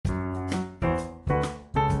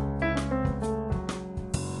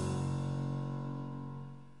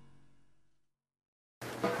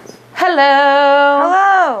Hello.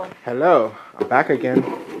 Hello. Hello, I'm back again.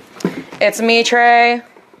 It's me, Trey.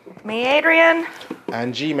 Me, Adrian.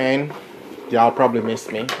 And Gmain. Y'all probably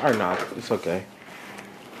missed me. Or not. It's okay.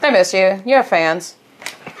 I miss you. You have fans.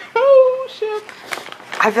 Oh, shit.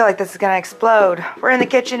 I feel like this is going to explode. We're in the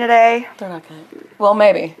kitchen today. They're not gonna. Well,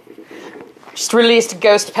 maybe. Just released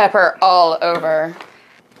ghost pepper all over.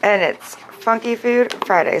 And it's Funky Food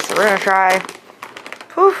Friday, so we're going to try.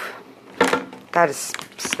 Poof. That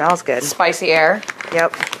smells good. Spicy air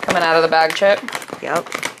Yep. coming out of the bag chip. Yep.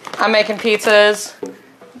 I'm making pizzas.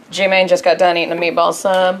 Gmain just got done eating a meatball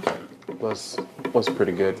sub. Was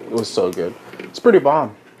pretty good. It was so good. It's pretty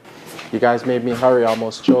bomb. You guys made me hurry.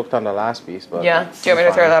 Almost choked on the last piece, but Yeah. Do you want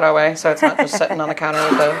me to throw that away so it's not just sitting on the counter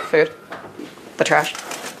with the food? The trash.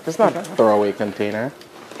 It's not a throwaway container.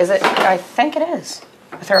 Is it? I think it is.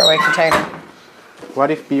 A throwaway container. What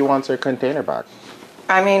if B wants her container back?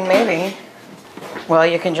 I mean, maybe. Well,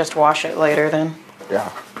 you can just wash it later then.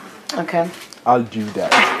 Yeah, Okay. I'll do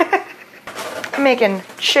that. I'm making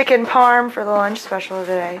chicken parm for the lunch special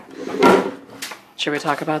today. Should we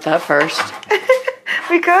talk about that first?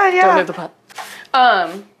 We could, yeah. Don't leave the pot.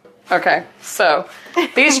 Okay, so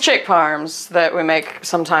these chick parms that we make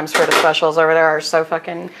sometimes for the specials over there are so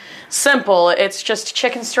fucking simple. It's just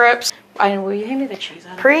chicken strips. Will you hand me the cheese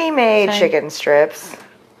out of it? Pre-made Same. chicken strips.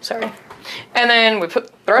 Sorry. And then we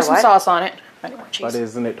throw some what? sauce on it. I need more cheese. But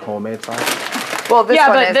isn't it homemade sauce? Well, this Yeah,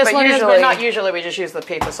 one but is, this one is, usually, but not usually. We just use the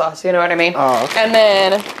pizza sauce, you know what I mean? Oh, okay. And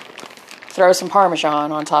then throw some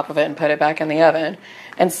Parmesan on top of it and put it back in the oven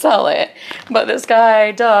and sell it. But this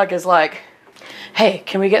guy, Doug, is like, hey,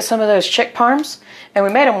 can we get some of those chick parms? And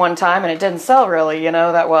we made them one time and it didn't sell really,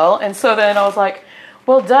 that well. And so then I was like,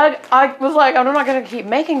 well, Doug, I was like, I'm not going to keep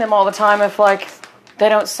making them all the time if, they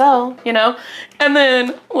don't sell, And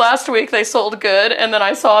then last week they sold good. And then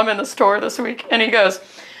I saw him in the store this week and he goes,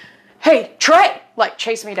 hey, Trey,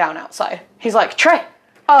 chase me down outside. He's like, Trey,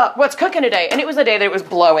 what's cooking today? And it was a day that it was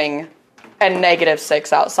blowing and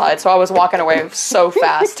 -6 outside. So I was walking away so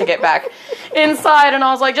fast to get back inside. And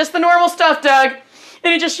I was like, just the normal stuff, Doug.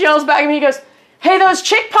 And he just yells back at me. He goes, hey, those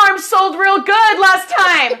chick parms sold real good last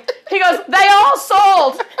time. He goes, they all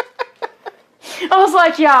sold. I was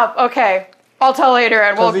like, yeah, okay. I'll tell later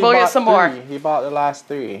and we'll get some more. He bought the last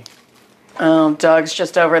 3. Doug's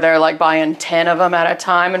just over there buying 10 of them at a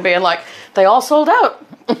time and being like, they all sold out.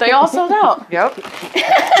 They all sold out. Yep.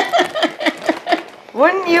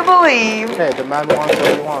 Wouldn't you believe? Hey, the man wants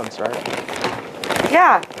what he wants, right?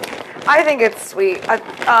 Yeah. I think it's sweet.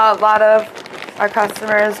 A lot of our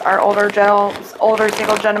customers are older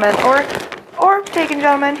single gentlemen or taken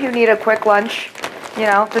gentlemen who need a quick lunch.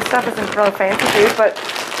 This stuff isn't really fancy food, but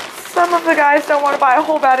some of the guys don't want to buy a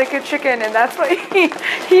whole bag of chicken, and that's what he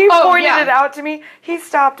pointed it out to me. He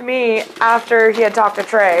stopped me after he had talked to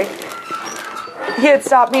Trey. He had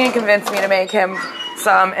stopped me and convinced me to make him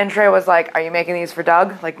some, and Trey was like, are you making these for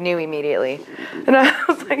Doug? Knew immediately. And I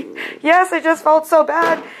was like, yes, I just felt so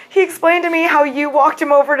bad. He explained to me how you walked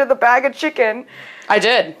him over to the bag of chicken. I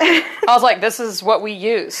did. I was like, this is what we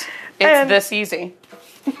use. It's this easy.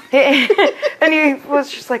 And he was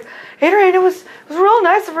just like, Adrian, it was real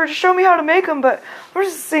nice of her to show me how to make them, but I'm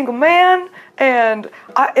just a single man, and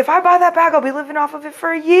if I buy that bag, I'll be living off of it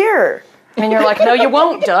for a year. And you're like, no, you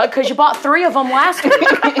won't, Doug, because you bought 3 of them last week.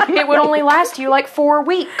 It would only last you 4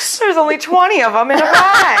 weeks. There's only 20 of them in a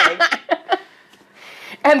bag.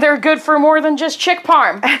 And they're good for more than just chick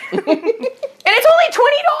parm. And it's only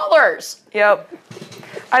 $20. Yep.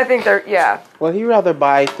 I think yeah. Well, he'd rather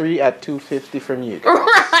buy 3 at $2.50 from you guys.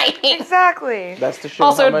 Right. Exactly. That's the show.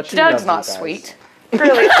 Also, how much Doug's he not loves you guys. sweet.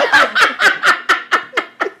 Really.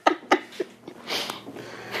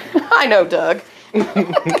 I know Doug.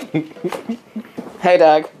 Hey,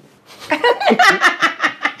 Doug.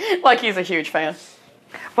 He's a huge fan.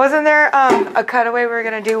 Wasn't there a cutaway we were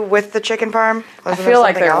going to do with the chicken parm? I feel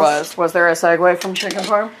like there was. Was there a segue from chicken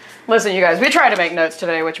parm? Listen, you guys, we tried to make notes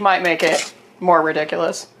today, which might make it more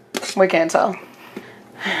ridiculous. We can't tell.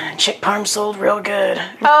 Chick parm sold real good.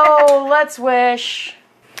 Oh, let's wish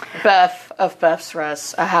Beth of Beth's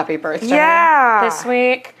Rest a happy birthday. Yeah. This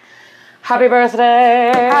week. Happy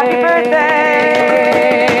birthday. Happy birthday.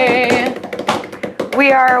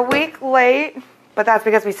 We are a week late, but that's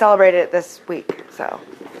because we celebrated it this week, so.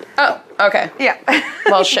 Oh, okay. Yeah.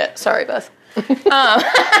 Well, shit. Sorry, Beth.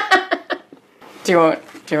 Do you want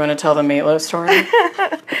to tell the meatloaf story?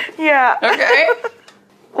 Yeah. Okay.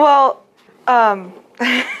 Well,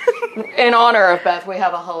 in honor of Beth, we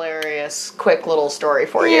have a hilarious, quick little story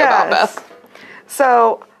for you about Beth.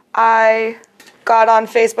 So I got on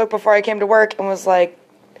Facebook before I came to work and was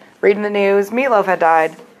reading the news. Meatloaf had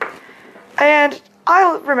died. And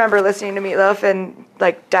I remember listening to Meatloaf in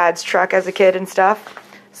like Dad's truck as a kid and stuff.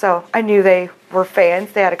 So I knew they were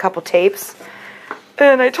fans. They had a couple tapes.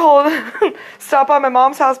 And I told stop by my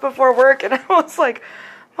mom's house before work, and I was like,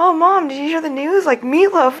 "Oh, Mom, did you hear the news? Like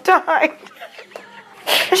Meatloaf died."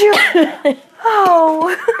 And she was like, "Oh."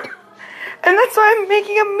 And that's why I'm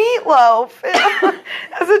making a meatloaf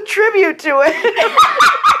as a tribute to it.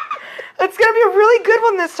 It's gonna be a really good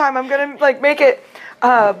one this time. I'm gonna like make it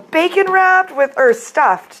bacon wrapped or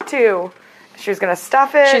stuffed too. She was gonna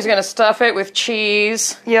stuff it. She's gonna stuff it with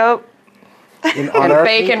cheese. Yep. And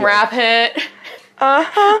bacon wrap it.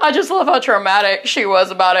 I just love how traumatic she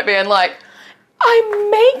was about it, being like,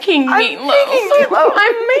 I'm making meatloaf.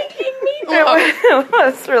 I'm making meatloaf. It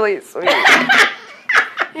was really sweet.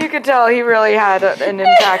 You could tell he really had an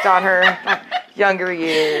impact on her younger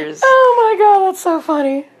years. Oh my god, that's so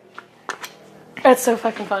funny. That's so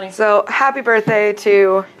fucking funny. So, happy birthday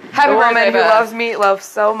to the woman who loves meatloaf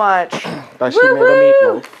so much. That she made a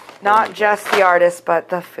meatloaf. Not just the artist, but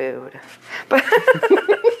the food.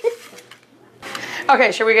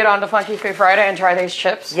 Okay, should we get on to Funky Food Friday and try these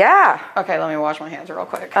chips? Yeah. Okay, let me wash my hands real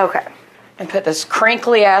quick. Okay. And put this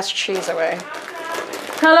crinkly ass cheese away.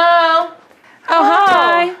 Hello? Oh,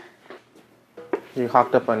 hi. You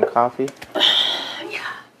hopped up on coffee? Yeah.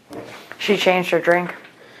 She changed her drink.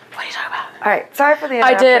 What are you talking about? All right. Sorry for the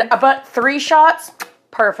I interruption. did, but 3 shots,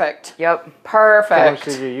 perfect. Yep. Perfect.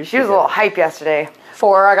 She was a little hype yesterday.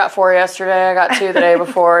 4, I got 4 yesterday. I got 2 the day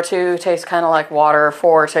before. 2 tastes kind of like water.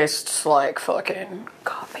 4 tastes like fucking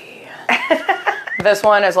coffee. This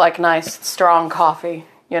one is like nice, strong coffee,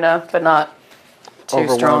 you know, but not too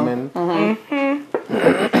strong. Overwhelming.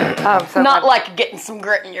 So Not like getting some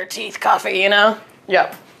grit in your teeth coffee, you know?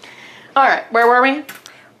 Yep. All right, where were we?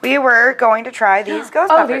 we were going to try these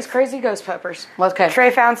ghost Oh, peppers. these crazy ghost peppers. Okay. Trey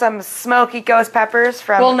found some smoky ghost peppers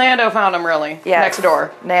from... Well, Nando found them, really. Yes, Next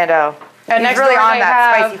door. Nando. And He's next really door on they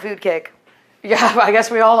that have- spicy food kick. Yeah, I guess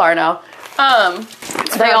we all are now.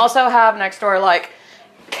 They also have next door, like,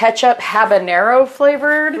 ketchup habanero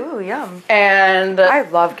flavored. Ooh, yum. And I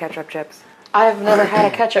love ketchup chips. I've never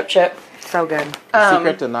had a ketchup chip. So good. The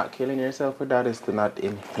secret to not killing yourself with that is to not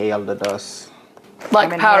inhale the dust.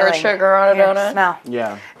 Like I'm powdered inhaling. sugar on a Here, donut. smell.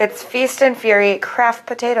 Yeah. It's Feast and Fury Kraft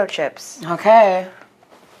potato chips. Okay.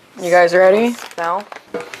 You guys ready? Smell.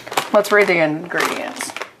 Let's read the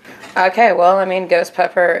ingredients. Okay, well, I mean, ghost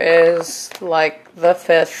pepper is like the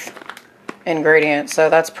 5th ingredient, so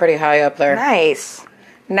that's pretty high up there. Nice.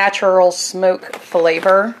 Natural smoke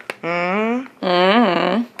flavor.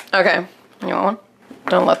 Okay, you want one?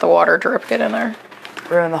 Don't let the water drip get in there.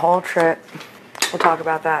 Ruin the whole trip. We'll talk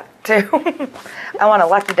about that too. I want a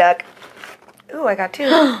lucky duck. Ooh, I got 2.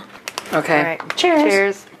 Okay. All right. Cheers.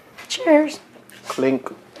 Cheers. Cheers. Clink.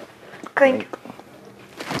 Clink.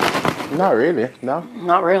 Not really. No.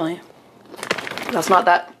 Not really. That's not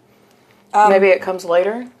that. Maybe it comes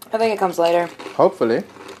later. I think it comes later. Hopefully.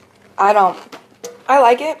 I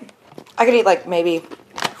like it. I could eat like maybe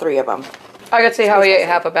 3 of them. I could see how he ate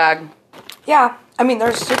half a bag. Yeah. I mean,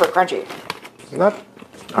 they're super crunchy. Not.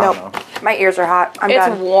 I don't Nope. know. My ears are hot. I'm It's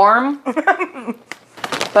done. warm,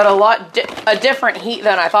 but a different heat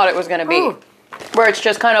than I thought it was going to be. Ooh. Where it's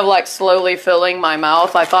just kind of like slowly filling my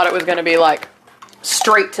mouth. I thought it was going to be like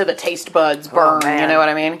straight to the taste buds burn. man. You know what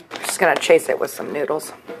I mean? Just gonna chase it with some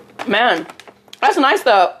noodles. Man, that's nice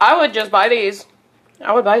though. I would just buy these.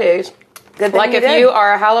 I would buy these. Good thing Like if did. you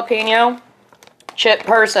are a jalapeno chip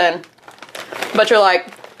person, but you're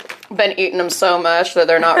like been eating them so much that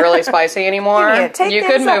they're not really spicy anymore, You need to take you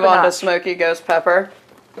could things up move a on to notch. smoky ghost pepper.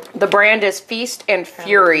 The brand is Feast and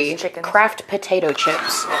Fury these chickens. Kraft Potato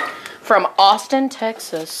Chips from Austin,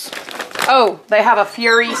 Texas. Oh, they have a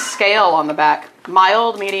Fury scale on the back.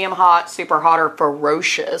 Mild, medium hot, super hot, or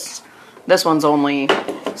ferocious. This one's only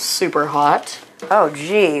super hot. Oh,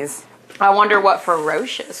 jeez. I wonder what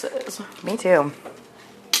ferocious is. Me too.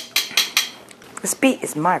 This beat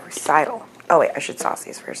is my recital. Oh wait, I should sauce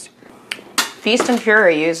these first. Feast and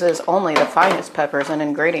Fury uses only the finest peppers and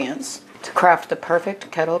ingredients to craft the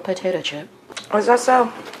perfect kettle potato chip. Was that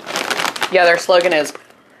so? Yeah, their slogan is,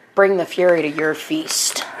 bring the fury to your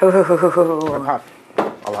feast. I'm hot.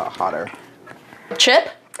 A lot hotter. Chip?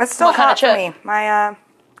 It's still What kind hot of chip? for me.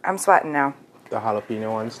 I'm sweating now. The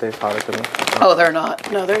jalapeno one stays hotter to me. Oh, they're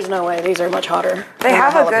not. No, there's no way. These are much hotter. They than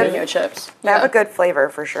have the a good- jalapeno chips. They have a good flavor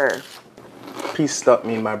for sure. Please stop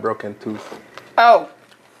me in my broken tooth. Oh,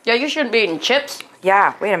 yeah, you shouldn't be eating chips.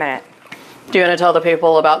 Yeah, wait a minute. Do you want to tell the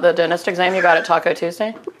people about the dentist exam you got at Taco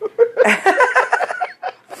Tuesday?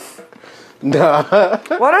 Nah.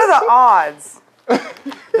 What are the odds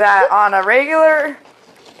that on a regular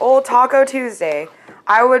old Taco Tuesday,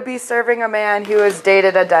 I would be serving a man who has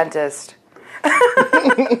dated a dentist.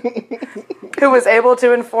 Who was able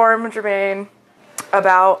to inform Jermaine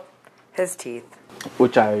about his teeth.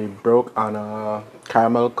 Which I broke on a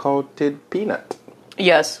caramel coated peanut.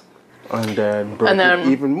 Yes. And then broke it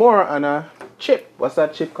even more on a chip. What's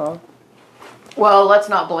that chip called? Well, let's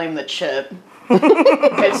not blame the chip.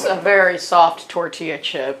 It's a very soft tortilla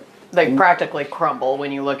chip. They practically crumble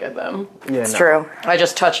when you look at them. Yeah, It's true. I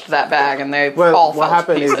just touched that bag and they Well, all what fell to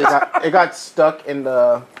happened is pieces. it got stuck in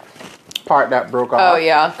the part that broke off. Oh,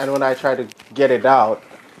 yeah. And when I tried to get it out,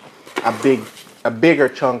 a bigger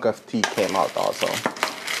chunk of teeth came out also.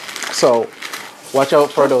 So watch out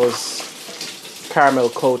for those caramel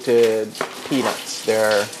coated peanuts.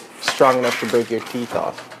 They're strong enough to break your teeth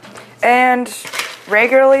off. And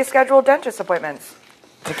regularly schedule dentist appointments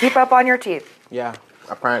to keep up on your teeth. Yeah,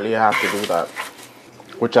 apparently you have to do that,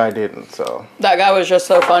 which I didn't. So That guy was just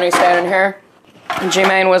so funny standing here. And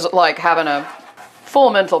Gmain was like having a full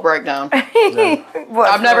mental breakdown.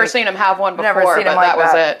 I've never seen him have one before, Never seen him but like that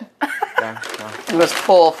was that. it. yeah. It was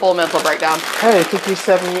full mental breakdown. Hey, it took you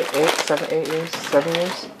 7 years.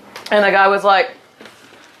 And the guy was like,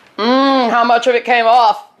 how much of it came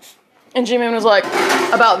off? And Gmain was like,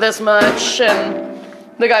 about this much. And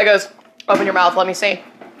the guy goes, open your mouth, let me see.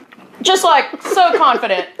 Just like, so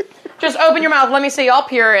confident. Just open your mouth, let me see, I'll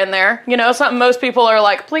peer in there. You know, something most people are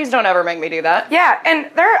like, please don't ever make me do that. Yeah, and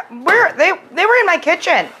they were in my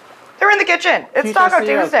kitchen. They were in the kitchen. It's He's Taco a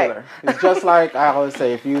serial Tuesday. killer. It's just like I always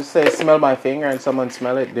say, if you say smell my finger and someone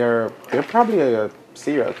smell it, they're probably a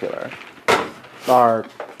serial killer. Or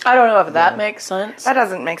I don't know if that makes sense. That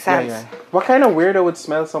doesn't make sense. yeah. What kind of weirdo would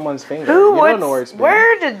smell someone's finger? Who You would? don't know where it's been.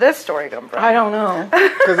 Where did this story come from? I don't know.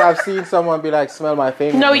 Because I've seen someone be like, smell my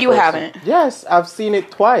finger. No, and the you person- haven't. Yes, I've seen it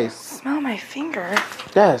twice. Smell my finger.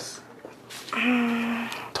 Yes.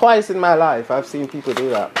 Twice in my life, I've seen people do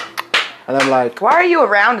that. And I'm like, Why are you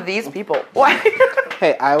around these people? Why?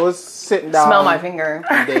 hey, I was sitting down. Smell my finger.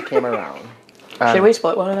 And they came around. Should we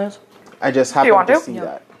split one of those? I just you want happened to to? see Yeah.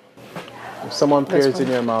 that. If someone peers one. in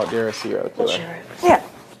your mouth, they're a serial killer. Yeah,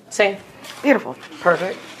 See? beautiful.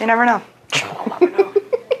 Perfect. You never know.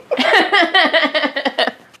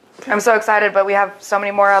 I'm so excited, but we have so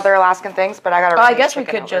many more other Alaskan things. But I gotta. I bring guess we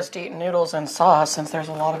chicken could over. just eat noodles and sauce since there's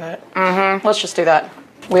a lot of it. Mm-hmm. Let's just do that.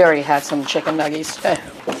 We already had some chicken nuggies.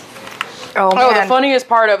 Oh Oh, man. the funniest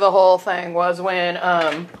part of the whole thing was when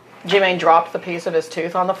Gmain dropped the piece of his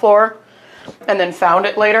tooth on the floor and then found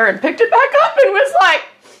it later and picked it back up and was like,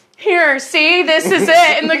 here, see, this is it.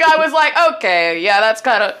 And the guy was like, okay, yeah, that's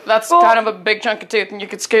kind of a big chunk of tooth and you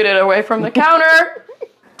could scoot it away from the counter.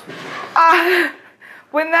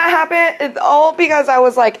 When that happened, it's all because I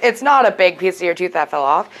was like, it's not a big piece of your tooth that fell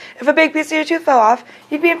off. If a big piece of your tooth fell off,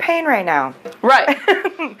 you'd be in pain right now. Right.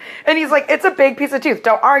 And he's like, it's a big piece of tooth.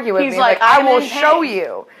 Don't argue with He's me. like, I I'm will in show pain.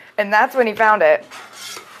 you. And that's when he found it.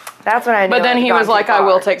 That's when I knew. But then it had he was gone like, too I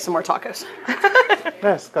will far. take some more tacos.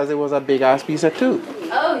 Yes, because it was a big ass piece of tooth.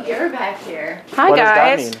 Oh, you're back here. Hi, What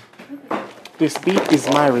guys. does that mean? This beat is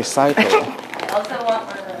my recital. I also want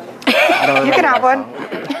one of those. I don't You can have remember one.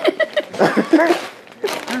 that song.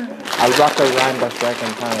 I rock a rhyme that's back in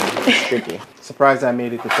time. It's tricky. Surprised I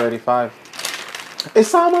made it to 35.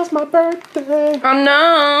 It's almost my birthday. Oh,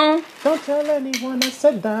 no. Don't tell anyone I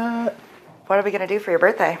said that. What are we gonna do for your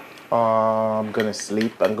birthday? I'm gonna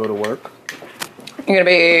sleep and go to work. You're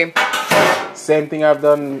going to Same thing I've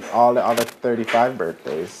done all the other 35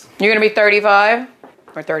 birthdays. be 35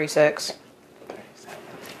 or 36?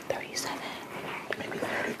 37. Maybe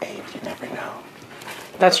 38. You never know.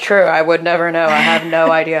 That's true. I would never know. I have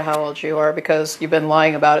no idea how old you are because you've been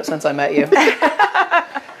lying about it since I met you.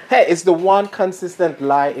 Hey, it's the one consistent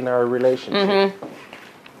lie in our relationship.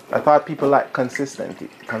 Mm-hmm. I thought people like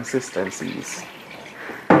consistencies.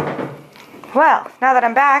 Well, now that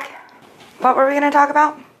I'm back, what were we gonna talk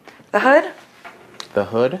about? The hood? The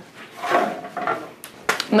hood?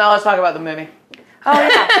 No, let's talk about the movie. Oh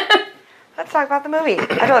yeah. Let's talk about the movie. I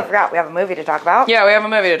totally forgot we have a movie to talk about. Yeah, we have a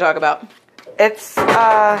movie to talk about. It's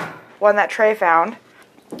one that Trey found.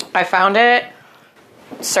 I found it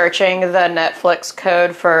searching the Netflix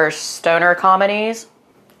code for stoner comedies.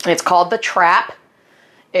 It's called The Trap.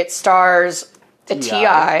 It stars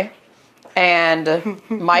T.I. and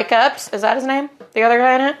MIke Epps. Is that his name? The other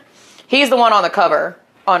guy in it? He's the one on the cover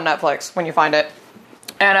on Netflix when you find it.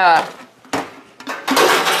 And I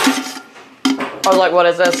was like, what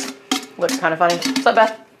is this? Looks kind of funny. What's up,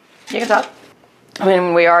 Beth? You can talk. I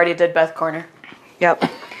mean, we already did Beth Corner. Yep.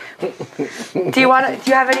 Do you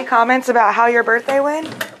have any comments about how your birthday went?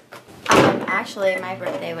 Actually, my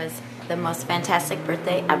birthday was the most fantastic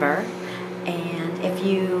birthday ever. And if if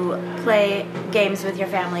you play games with your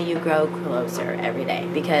family, you grow closer every day.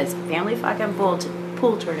 Because family fucking pool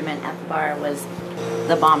tournament at the bar was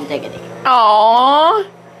the bomb diggity. Aww.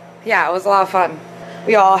 Yeah, it was a lot of fun.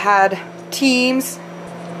 We all had teams,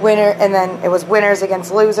 and then it was winners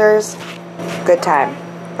against losers. Good time.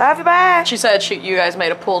 Love you, bye. She said you guys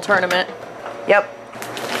made a pool tournament. Yep.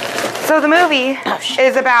 So the movie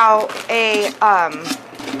is about a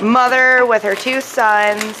mother with her 2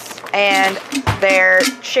 sons and their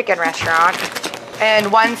chicken restaurant.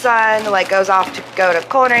 And one son goes off to go to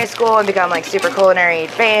culinary school and become super culinary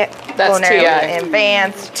advanced.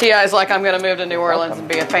 T.I.'s like, I'm gonna move to New Orleans and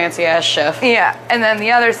be a fancy ass chef. Yeah. And then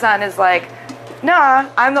the other son is like, nah,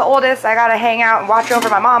 I'm the oldest. I gotta hang out and watch over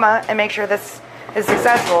my mama and make sure this is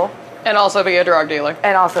successful. And also be a drug dealer.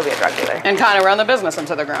 And kind of run the business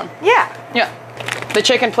into the ground. Yeah. Yeah. The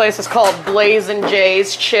chicken place is called Blazin'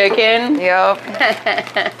 Jay's Chicken. Yep.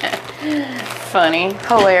 Funny.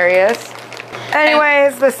 Hilarious.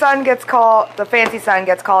 Anyways, the fancy son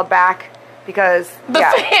gets called back because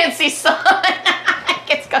fancy son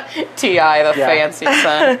gets called T.I. the fancy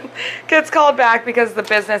son gets called back because the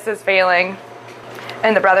business is failing,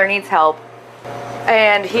 and the brother needs help,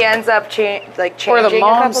 and he ends up changing or the a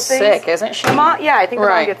mom's couple things. sick, isn't she? I think the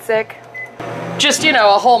mom gets sick. Just, a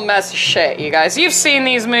whole mess of shit, you guys. You've seen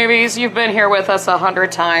these movies. You've been here with us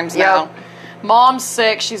 100 times now. Mom's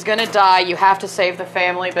sick. She's gonna die. You have to save the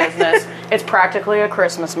family business. It's practically a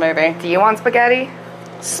Christmas movie. Do you want spaghetti?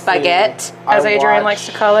 Spaghetti, as Adrian likes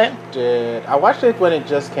to call it. I watched it when it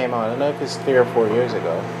just came out. I don't know if it's 3 or 4 years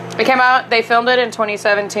ago. It came out, they filmed it in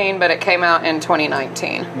 2017, but it came out in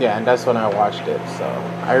 2019. Yeah, and that's when I watched it, so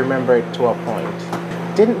I remember it to a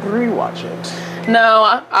point. Didn't rewatch it.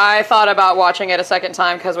 No, I thought about watching it a second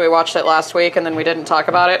time because we watched it last week and then we didn't talk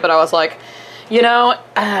about it, but I was like, we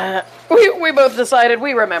both decided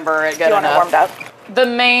we remember it good enough. Warmed up. The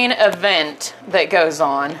main event that goes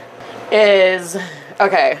on is,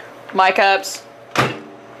 MIke Epps,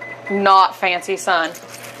 not fancy son,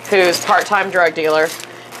 who's part-time drug dealer,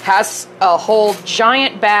 has a whole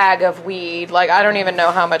giant bag of weed. I don't even know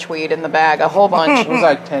how much weed in the bag. A whole bunch. It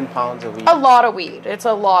was 10 pounds of weed. A lot of weed. It's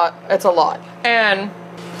a lot. And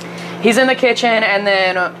he's in the kitchen, and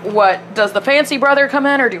then what? Does the fancy brother come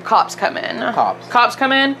in, or do cops come in? Cops. Cops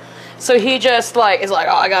come in. So he just is like,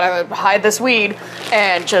 oh, I gotta hide this weed,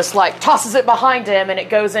 and just tosses it behind him, and it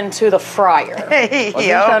goes into the fryer. Was he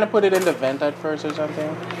trying to put it in the vent at first or something?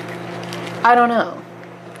 I don't know.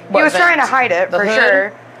 He was trying to hide it for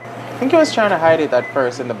sure. I think he was trying to hide it at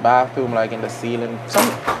first in the bathroom, in the ceiling.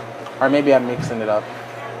 Or maybe I'm mixing it up.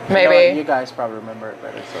 Maybe. You guys probably remember it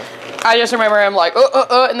better. So I just remember him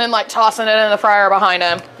and then tossing it in the fryer behind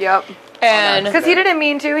him. Yep. And because he didn't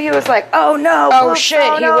mean to, he was like, "Oh no! Oh shit!"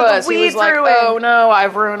 He was like, ruined. "Oh no!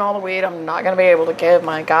 I've ruined all the weed. I'm not gonna be able to give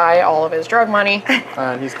my guy all of his drug money."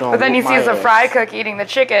 And he's going. But then he sees the fry cook eating the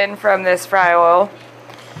chicken from this fry oil,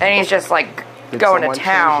 and he's just going to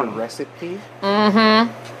town. Change the recipe?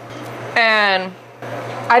 Mm-hmm. And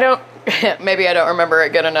maybe I don't remember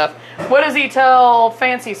it good enough. What does he tell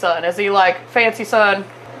Fancy Son? Is he like, Fancy Son?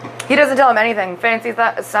 He doesn't tell him anything. Fancy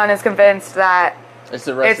Son is convinced that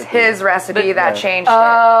it's his recipe that changed it.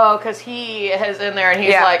 Oh, because he is in there and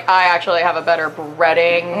he's like, I actually have a better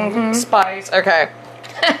breading spice. Okay.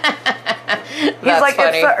 He's like,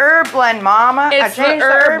 funny. It's the herb blend, Mama. It's the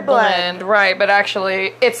herb blend. Right, but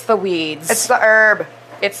actually, it's the weeds. It's the herb.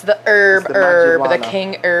 It's the herb, the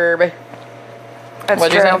king herb. That's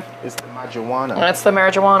What'd true. You say? It's the marijuana. That's the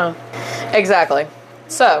marijuana. Exactly.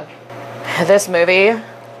 So, this movie,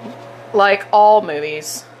 like all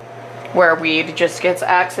movies where weed just gets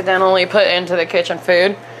accidentally put into the kitchen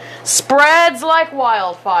food, spreads like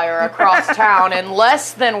wildfire across town in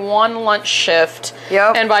less than one lunch shift.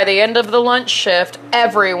 Yep. And by the end of the lunch shift,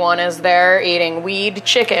 everyone is there eating weed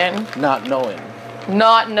chicken. Not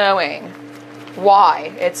knowing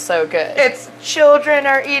why it's so good. It's children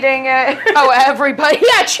are eating it. Oh, everybody.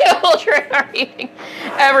 Yeah, children are eating.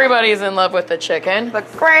 Everybody's in love with the chicken. The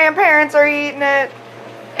grandparents are eating it.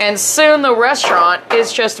 And soon the restaurant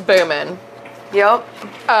is just booming. Yep.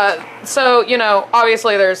 So,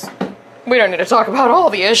 obviously we don't need to talk about all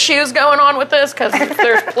the issues going on with this because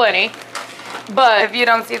there's plenty. But if you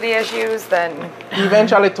don't see the issues, then... He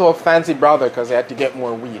eventually told Fancy Brother because they had to get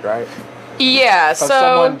more weed, right? Yeah, so...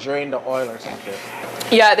 someone drained the oil or something.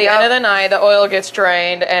 Yeah, at the end of the night, the oil gets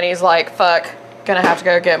drained, and he's like, fuck, gonna have to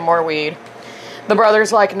go get more weed. The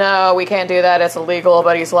brother's like, no, we can't do that, it's illegal.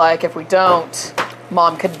 But he's like, if we don't,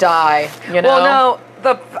 Mom could die, Well,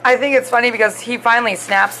 no, I think it's funny because he finally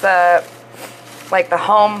snaps the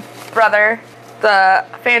home brother the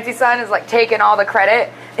fancy son is like taking all the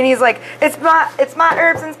credit, and he's like, it's my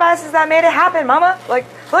herbs and spices that made it happen, mama. Like,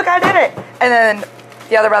 look, I did it. And then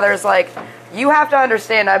the other brother is like, you have to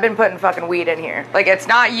understand, I've been putting fucking weed in here. Like, it's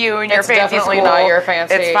not you and your fancy definitely school. not your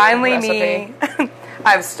fancy It's finally recipe. me.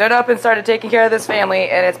 I've stood up and started taking care of this family,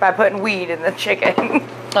 and it's by putting weed in the chicken.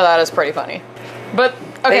 Oh, that is pretty funny. But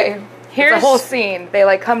okay, Here's the whole scene. They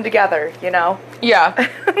like come together, you know? Yeah.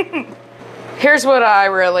 Here's what I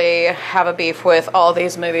really have a beef with all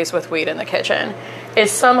these movies with weed in the kitchen.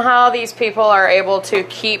 Is somehow these people are able to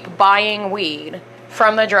keep buying weed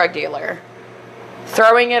from the drug dealer,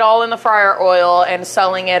 throwing it all in the fryer oil and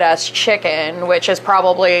selling it as chicken, which is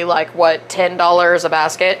probably like, what, $10 a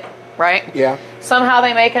basket, right? Yeah. Somehow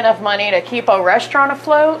they make enough money to keep a restaurant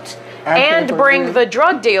afloat and bring the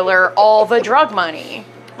drug dealer all the drug money.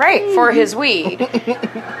 Right. For his weed.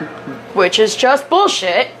 Which is just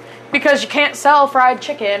bullshit, because you can't sell fried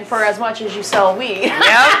chicken for as much as you sell weed.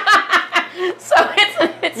 Yep. So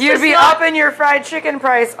it's You'd just be not, upping your fried chicken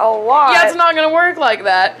price a lot. yeah, it's not going to work like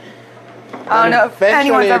that. I don't know if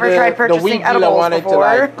anyone's ever tried the weed purchasing dealer edibles wanted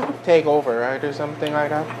before. to like take over, right, or something like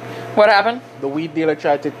that. What happened? The weed dealer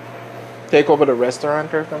tried to take over the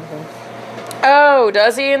restaurant or something. Oh,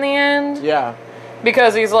 does he in the end? Yeah.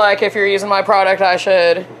 Because he's like, if you're using my product, I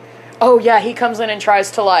should... Oh, yeah, he comes in and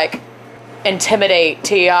tries to, like, intimidate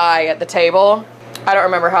T.I. at the table. I don't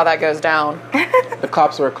remember how that goes down. The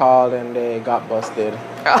cops were called and they got busted.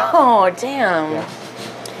 Oh, damn. Yeah.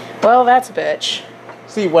 Well, that's a bitch.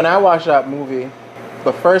 See, when I watched that movie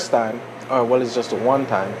the first time, or well, it's just the one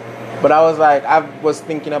time, but I was like, I was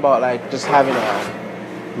thinking about like just having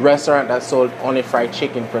a restaurant that sold only fried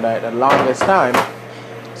chicken for like the longest time.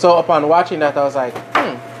 So upon watching that, I was like,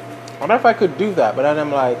 I wonder if I could do that. But then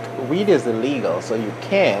I'm like, weed is illegal, so you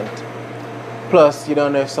can't. Plus, you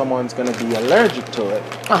don't know if someone's going to be allergic to it.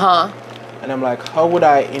 Uh-huh. And I'm like, how would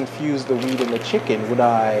I infuse the weed in the chicken? Would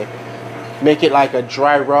I make it like a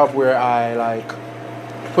dry rub where I like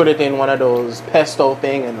put it in one of those pesto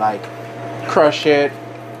thing and like crush it?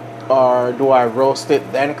 Or do I roast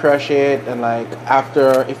it, then crush it? And like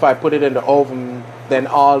after, if I put it in the oven, then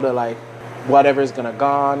all the like whatever's gonna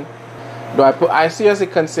gone. I seriously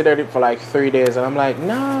considered it for like 3 days, and I'm like,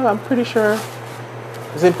 no, I'm pretty sure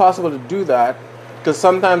it's impossible to do that. Because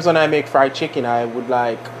sometimes when I make fried chicken, I would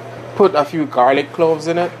like put a few garlic cloves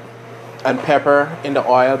in it and pepper in the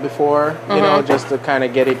oil before, you know, just to kind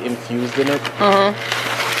of get it infused in it.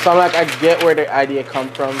 So I'm like, I get where the idea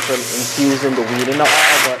comes from infusing the weed in the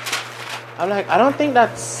oil, but I'm like, I don't think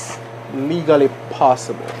that's legally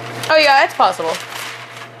possible. Oh, yeah, it's possible.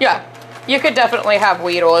 Yeah. You could definitely have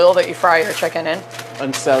weed oil that you fry your chicken in.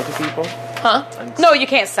 And sell to people? Huh? No, you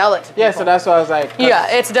can't sell it to people. Yeah, so that's why I was like... Yeah,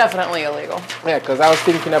 it's definitely illegal. Yeah, because I was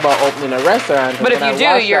thinking about opening a restaurant. But if you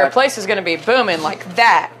do, your place is going to be booming like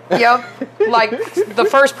that. Yep. Like, the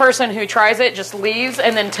first person who tries it just leaves,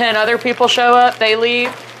 and then 10 other people show up, they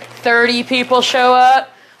leave, 30 people show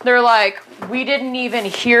up, they're like, we didn't even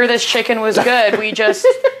hear this chicken was good,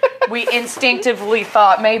 we instinctively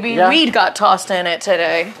thought maybe weed got tossed in it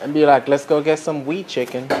today. And be like, let's go get some weed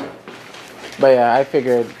chicken. But yeah, I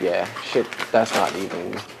figured, shit, that's not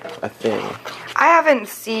even a thing. I haven't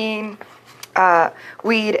seen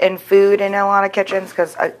weed in food in a lot of kitchens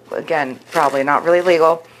because, again, probably not really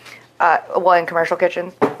legal. Well, in commercial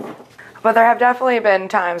kitchens. But there have definitely been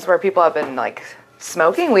times where people have been, like,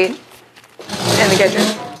 smoking weed in the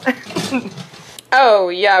kitchen. Oh,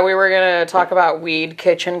 yeah, we were going to talk about weed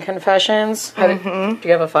kitchen confessions. Do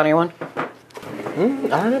you have a funny one? I don't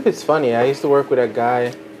know if it's funny. I used to work with a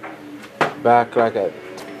guy back like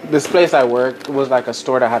this place I worked was like a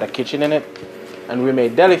store that had a kitchen in it, and we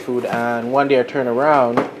made deli food. And one day I turned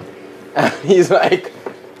around and he's like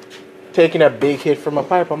taking a big hit from a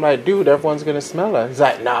pipe. I'm like, dude, everyone's gonna smell it. He's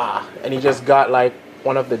like, nah. And he just got like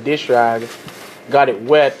one of the dish rags, got it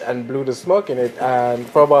wet and blew the smoke in it. And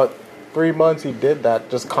for about 3 months he did that,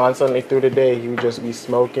 just constantly through the day. He would just be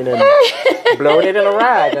smoking and blowing it in a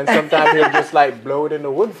rag, and sometimes he'd just like blow it in the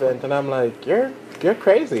wood vent. And I'm like, you're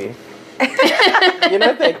crazy. You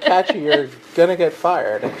know, if they catch you, you're gonna get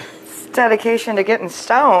fired. It's dedication to getting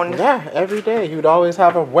stoned. Yeah, every day he would always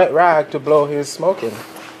have a wet rag to blow his smoke in.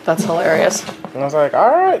 That's hilarious. And I was like, all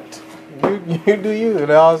right, you do you.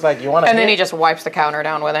 And I was like, you want to? And then he just wipes the counter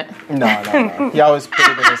down with it. No. He always put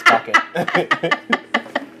it in his pocket.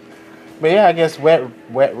 But yeah, I guess wet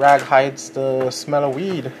rag hides the smell of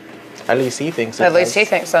weed. At least he thinks it At least does. he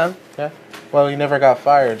thinks so. Yeah. Well, he never got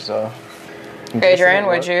fired, so. Adrian,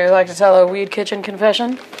 would you like to tell a weed kitchen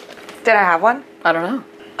confession? Did I have one? I don't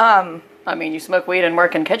know. I mean, you smoke weed and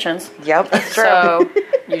work in kitchens. Yep, that's true. So,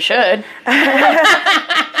 you should.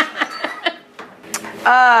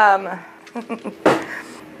 I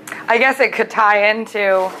guess it could tie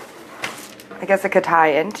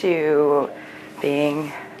into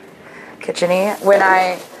being kitchen-y. When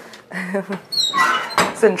I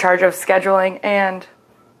was in charge of scheduling, and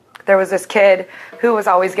there was this kid who was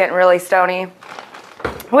always getting really stony,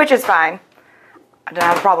 which is fine. I don't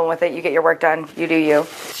have a problem with it. You get your work done. You do you.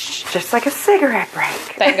 It's just like a cigarette break.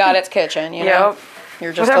 Thank God it's kitchen, you know? Yep.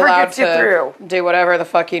 You're just Whatever allowed gets you to through. do whatever the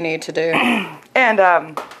fuck you need to do.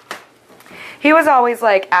 And he was always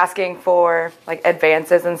like asking for like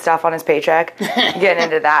advances and stuff on his paycheck, getting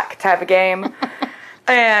into that type of game.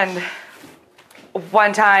 And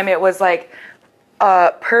one time it was like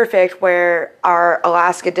perfect where our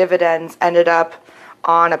Alaska dividends ended up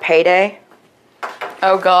on a payday.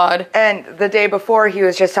 Oh God. And the day before he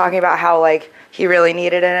was just talking about how like he really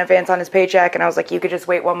needed an advance on his paycheck, and I was like, you could just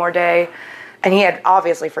wait one more day. And he had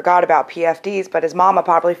obviously forgot about PFDs, but his mama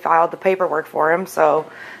probably filed the paperwork for him, so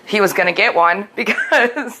he was going to get one,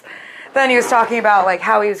 because then he was talking about like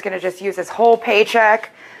how he was going to just use his whole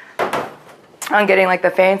paycheck on getting like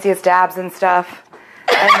the fanciest dabs and stuff.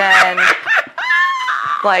 And then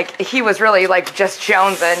like he was really like just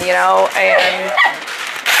jonesing, you know, and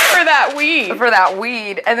For that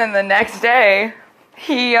weed. And then the next day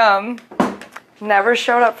he never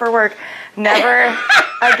showed up for work. Never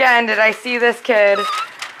again did I see this kid.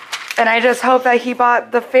 And I just hope that he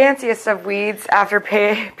bought the fanciest of weeds after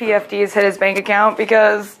PFDs hit his bank account,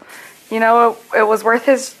 because, you know, it was worth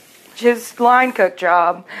his line cook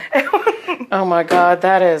job. Oh my God,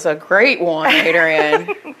 that is a great one,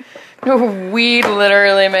 Adrian. Weed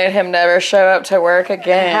literally made him never show up to work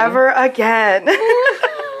again. Never again.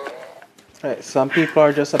 Right, some people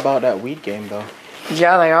are just about that weed game, though.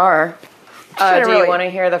 Yeah, they are. Do really- you want to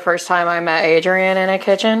hear the first time I met Adrian in a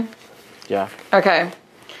kitchen? Yeah. Okay.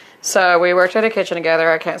 So we worked at a kitchen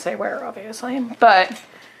together. I can't say where, obviously. But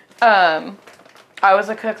I was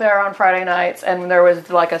a cook there on Friday nights, and there was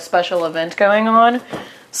like a special event going on.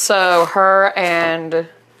 So her and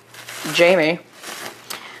Jamie,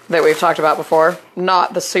 that we've talked about before,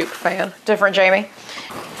 not the soup fan, different Jamie,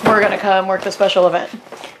 we're going to come work the special event.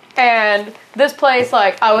 And this place,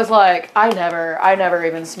 like, I was like, I never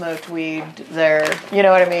even smoked weed there. You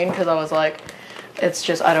know what I mean? Because I was like, it's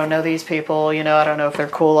just, I don't know these people. You know, I don't know if they're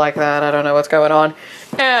cool like that. I don't know what's going on.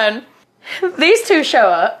 And these two show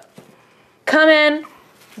up, come in,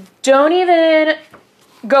 don't even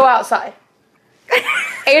go outside.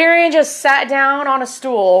 Adrian just sat down on a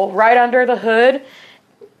stool right under the hood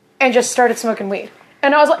and just started smoking weed.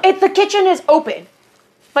 And I was like, the kitchen is open.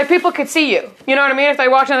 Like, people could see you. You know what I mean? If they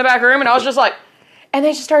walked in the back room, and I was just like, and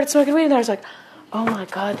they just started smoking weed, and I was like, oh my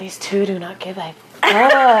God, these two do not give a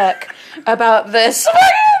fuck about this.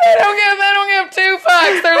 They don't give two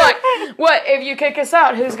fucks. They're like, what, if you kick us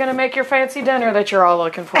out, who's gonna make your fancy dinner that you're all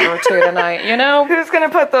looking forward to tonight, you know? Who's gonna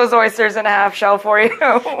put those oysters in a half shell for you?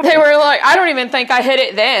 They were like, I don't even think I hit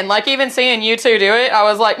it then. Like, even seeing you two do it, I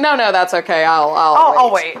was like, no, that's okay.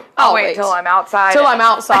 I'll wait. I'll wait till I'm outside. Till I'm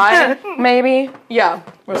outside, maybe. Yeah,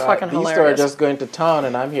 it was fucking These two are hilarious. just going to town,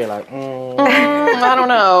 and I'm here like, I don't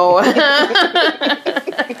know.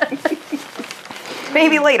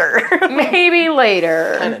 Maybe later. Maybe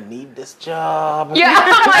later. I need this job. Yeah,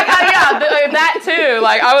 like, that too.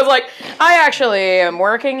 Like, I was like, I actually am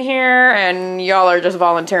working here, and y'all are just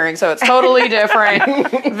volunteering, so it's totally different.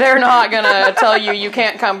 They're not gonna tell you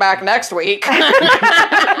can't come back next week.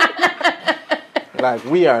 Like,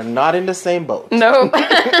 we are not in the same boat. Nope.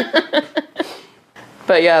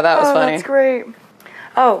 But yeah, that was funny. That's great.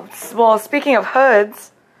 Oh, well, speaking of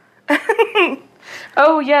hoods.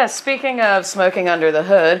 Oh yes, speaking of smoking under the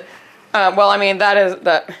hood, well, I mean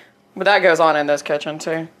but that goes on in this kitchen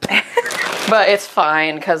too. But it's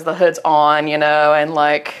fine because the hood's on, you know, and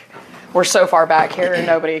like we're so far back here,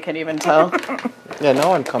 nobody can even tell. Yeah, no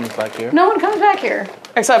one comes back here. No one comes back here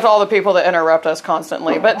except all the people that interrupt us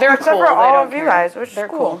constantly. But they're Except cool. for all They don't of you care. guys, which is They're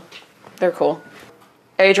cool. They're cool.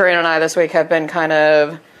 Adrian and I this week have been kind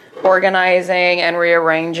of organizing and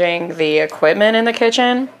rearranging the equipment in the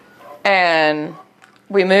kitchen, and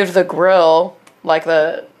we moved the grill, like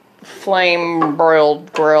the flame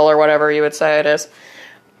broiled grill or whatever you would say it is,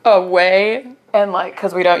 away, and like,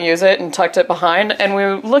 because we don't use it, and tucked it behind, and we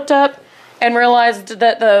looked up and realized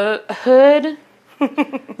that the hood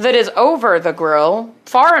that is over the grill,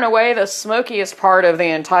 far and away the smokiest part of the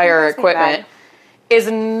entire equipment,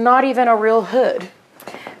 is not even a real hood.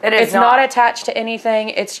 It's not attached to anything.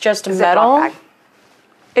 It's just metal.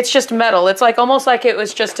 It's just metal. It's like almost like it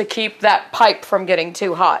was just to keep that pipe from getting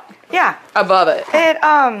too hot. Yeah. Above it. It,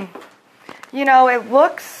 you know, it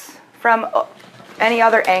looks from any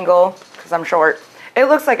other angle, because I'm short, It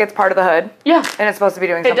looks like it's part of the hood. Yeah. And it's supposed to be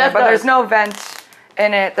doing something. does. But there's no vent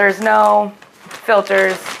in it. There's no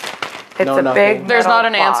filters. It's No, a nothing. big There's not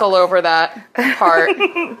an metal box. Ansel over that part.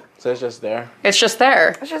 So it's just there. It's just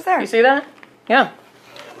there. It's just there. You see that? Yeah.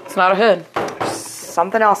 It's not a hood.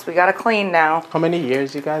 Something else we gotta clean now. How many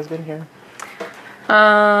years you guys been here?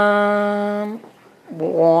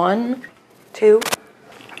 1, 2.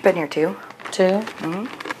 I've been here 2. 2.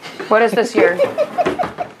 What is this year?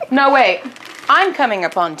 No, wait. I'm coming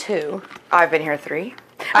up on 2. I've been here 3.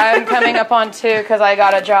 I'm coming up on 2 because I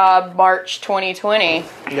got a job March 2020.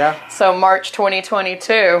 Yeah. So March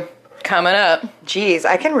 2022 coming up. Jeez,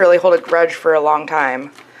 I can really hold a grudge for a long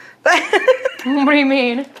time. What do you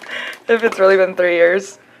mean? If it's really been 3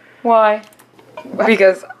 years. Why?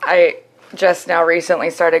 Because I just now recently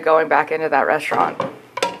started going back into that restaurant.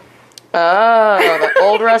 Oh, the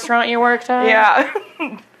old restaurant you worked at? Yeah.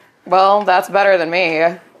 Well, that's better than me.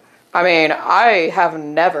 I mean, I have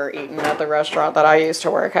never eaten at the restaurant that I used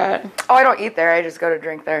to work at. Oh, I don't eat there. I just go to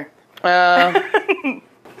drink there. I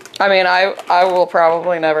mean, I will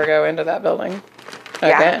probably never go into that building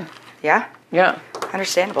again. Yeah? Yeah.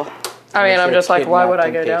 Understandable. I mean, I'm just like, why would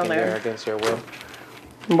I go down Taken there? against your will?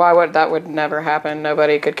 Why would that would never happen?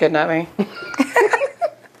 Nobody could kidnap me.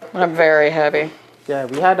 I'm very heavy. Yeah,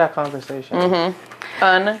 we had that conversation.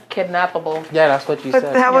 Unkidnappable. Yeah, that's what you But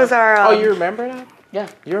said. that was our... Oh, you remember that? Yeah.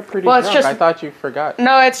 You're pretty Well, it's drunk. just- I thought you forgot.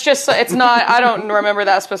 No, it's just, it's not, I don't remember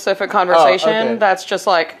that specific conversation. okay. That's just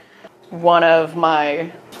like one of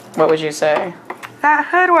my, what would you say? That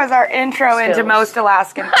hood was our intro into Skills. Most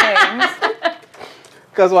Alaskan Things.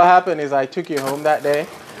 Because what happened is I took you home that day,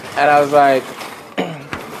 and I was like,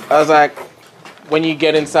 when you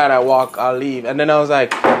get inside, I walk, I'll leave. And then I was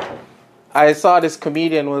like, I saw this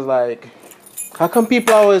comedian was like, how come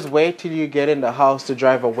people always wait till you get in the house to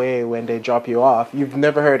drive away when they drop you off? You've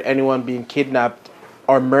never heard anyone being kidnapped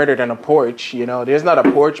or murdered on a porch, you know? There's not a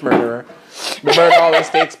porch murderer. The murder always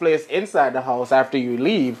takes place inside the house after you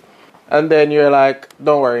leave. And then you're like,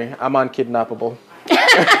 don't worry, I'm unkidnappable.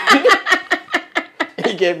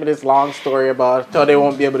 He gave me this long story about how they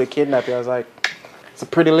won't be able to kidnap you. I was like, it's a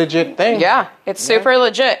pretty legit thing. Yeah, it's super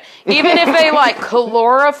legit. Even if they like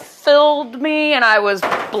chlorophylled me and I was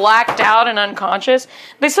blacked out and unconscious,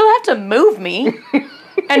 they still have to move me.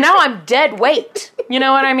 And now I'm dead weight. You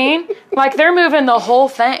know what I mean? Like they're moving the whole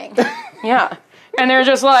thing. Yeah. And they're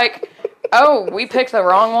just like, oh, we picked the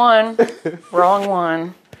wrong one. Wrong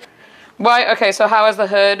one. Why? Okay, so how does the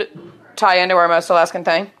hood tie into our Most Alaskan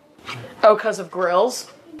Thing? Oh, because of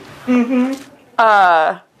grills?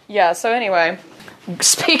 Yeah, so anyway,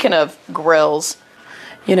 speaking of grills,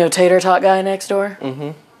 you know Tater Tot guy next door?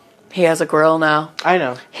 Mm-hmm. He has a grill now. I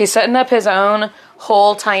know. He's setting up his own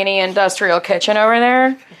whole tiny industrial kitchen over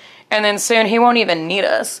there, and then soon he won't even need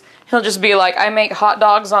us. He'll just be like, I make hot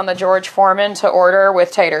dogs on the George Foreman to order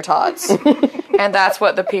with tater tots. And that's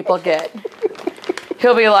what the people get.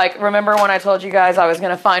 He'll be like, remember when I told you guys I was going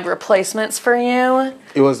to find replacements for you?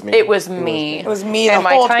 It was me. It was me. It was me and the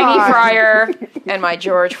my whole tiny time. fryer and my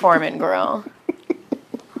George Foreman grill.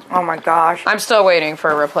 Oh my gosh. I'm still waiting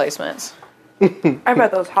for replacements. I bet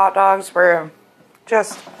those hot dogs were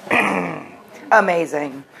just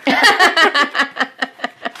amazing.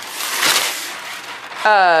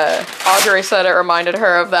 Audrey said it reminded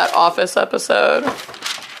her of that Office episode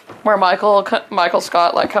where Michael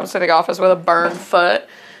Scott like comes to the office with a burned foot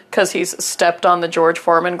because he's stepped on the George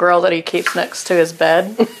Foreman grill that he keeps next to his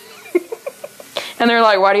bed. And they're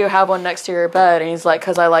like, why do you have one next to your bed? And he's like,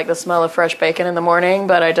 because I like the smell of fresh bacon in the morning,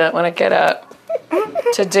 but I don't want to get up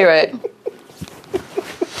to do it.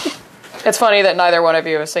 It's funny that neither one of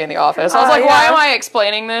you have seen The Office. I was like, why am I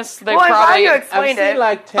explaining this? They Well, I'm glad probably you I've explained seen it.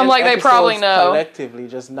 like 10 I'm like, they probably episodes know. collectively,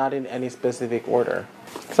 just not in any specific order.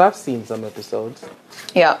 So I've seen some episodes.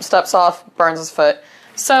 Yeah, steps off, burns his foot.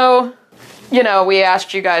 So, you know, we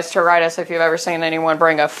asked you guys to write us if you've ever seen anyone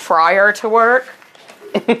bring a fryer to work.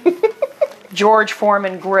 George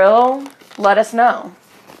Foreman grill. Let us know.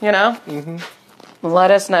 You know? Mm-hmm.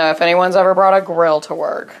 Let us know if anyone's ever brought a grill to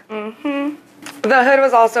work. Mm-hmm. The hood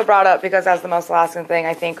was also brought up because as the Most Alaskan Thing,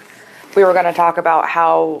 I think we were going to talk about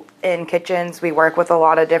how in kitchens we work with a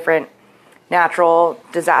lot of different natural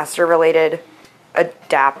disaster-related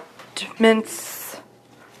adaptments,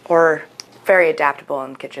 or very adaptable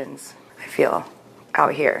in kitchens, I feel,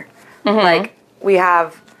 out here. Mm-hmm. Like, we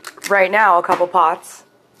have, right now, a couple pots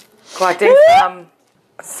collecting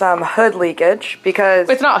some hood leakage because...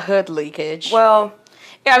 It's not hood leakage. Well...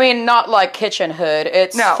 I mean, not like kitchen hood.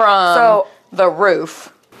 It's No, from the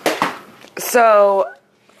roof. So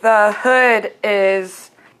the hood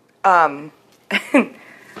is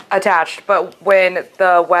attached, but when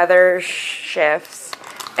the weather shifts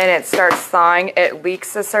and it starts thawing, it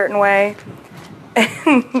leaks a certain way.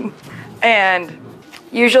 And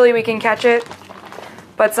usually we can catch it,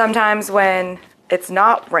 but sometimes when it's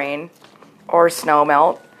not rain or snow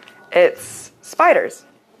melt, it's spiders.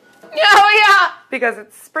 Oh, yeah! Because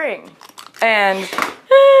it's spring. And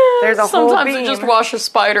there's a whole Sometimes beam. it just washes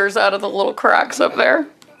spiders out of the little cracks up there.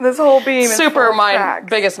 This whole beam is Super full of my cracks.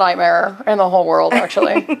 biggest nightmare in the whole world,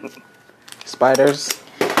 actually. Spiders.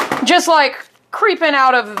 Just like creeping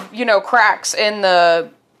out of, cracks in the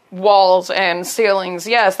walls and ceilings.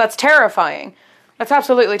 Yes, that's terrifying. That's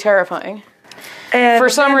absolutely terrifying. And For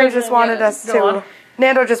some Nando reason, just wanted yeah, us go to. on.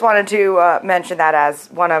 Nando just wanted to mention that as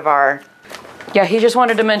one of our. Yeah, he just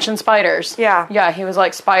wanted to mention spiders. Yeah. Yeah, he was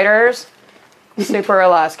like, spiders, super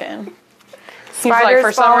Alaskan. He's like, Spiders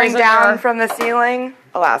for some falling reason, down they're from the ceiling.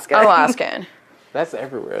 Alaska. Alaskan. That's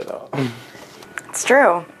everywhere though. It's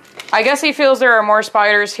true. I guess he feels there are more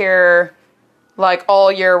spiders here, like,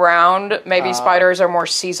 all year round. Maybe spiders are more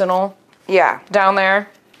seasonal Yeah. down there.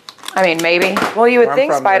 I mean, maybe. Well, you would Where I'm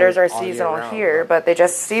think from, spiders they're are all year seasonal round, here, right? but they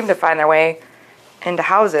just seem to find their way into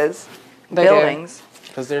houses, They do. buildings.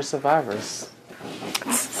 Because they're survivors.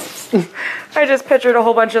 I just pictured a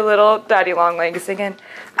whole bunch of little daddy long legs singing,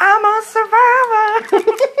 "I'm a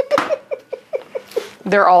survivor."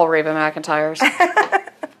 They're all Reba McEntires.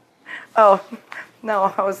 Oh,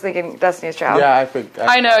 no, I was thinking Destiny's Child. Yeah, I think.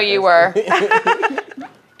 I know you were.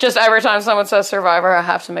 Just every time someone says Survivor, I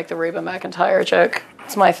have to make the Reba McEntire joke.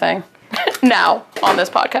 It's my thing. Now, on this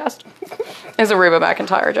podcast, is the Reba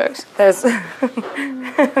McEntire jokes. There's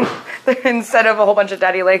instead of a whole bunch of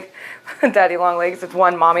daddy long legs, it's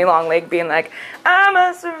one mommy long leg being like, "I'm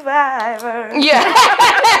a survivor." Yeah,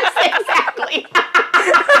 exactly.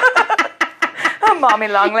 A mommy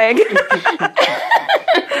long leg.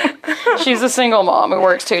 She's a single mom who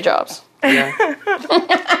works 2 jobs. Yeah.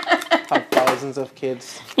 Have thousands of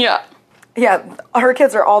kids. Yeah. Yeah, her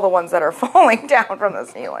kids are all the ones that are falling down from the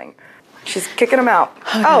ceiling. She's kicking them out.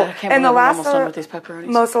 God, I can't and the believe I'm last almost done with these pepperonis.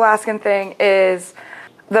 Most Alaskan Thing is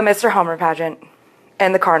the Mr. Homer pageant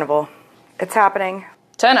and the carnival. It's happening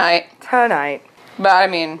Tonight. tonight. But I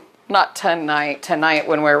mean, not tonight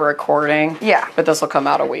when we're recording. Yeah. But this will come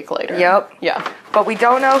out a week later. Yep. Yeah. But we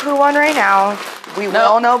don't know who won right now. We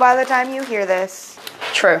will know by the time you hear this.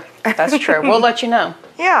 True. That's true. We'll let you know.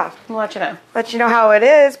 Yeah. We'll let you know. Let you know how it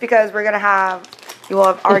is because we're going to have, you will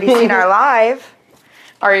have already seen our live.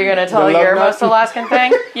 Are you going to tell The love your nut? Most Alaskan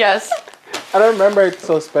Thing? Yes. I don't remember it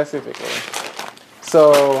so specifically.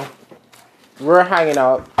 So, we're hanging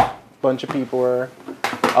out. A bunch of people were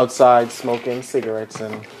outside smoking cigarettes,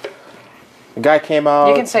 and the guy came out.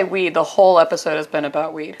 You can say weed. The whole episode has been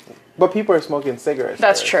about weed. But people are smoking cigarettes.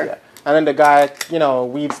 That's first, true. yeah. And then the guy,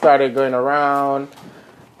 weed started going around,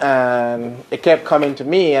 and it kept coming to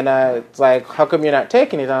me, and it's like, how come you're not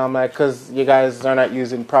taking it? And I'm like, because you guys are not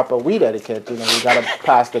using proper weed etiquette. You got to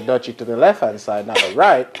pass the dutchie to the left-hand side, not the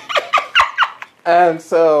right. And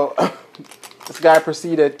so this guy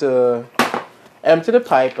proceeded to empty the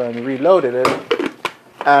pipe and reloaded it,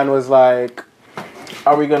 and was like,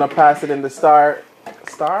 are we going to pass it in the star?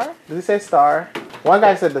 Did he say star? One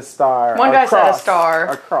guy said the star. One or guy said a cross, star.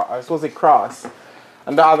 Or cross. I was supposed to say cross.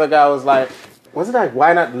 And the other guy was like, was it like,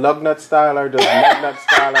 why not lug nut style or just lug nut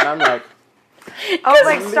style? And I'm like, Oh,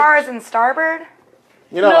 like stars and starboard?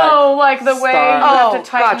 No, like the way you star- have to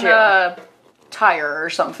tighten got a tire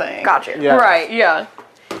or something. Got you. Yeah. Right, yeah.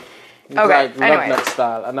 It's Okay, like lug anyway. nut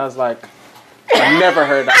style. And I was like, I've never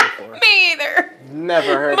heard that before. Me either.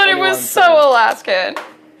 Never heard But it anyone was say so Alaskan.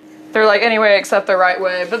 They're like, anyway, except the right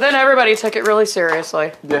way. But then everybody took it really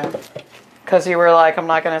seriously. Yeah. Because you were like, I'm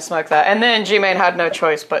not going to smoke that. And then Gmain had no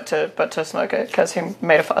choice but to smoke it because he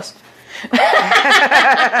made a fuss.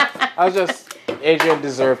 Adrian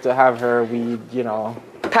deserved to have her weed,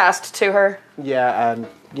 Passed to her. yeah, and,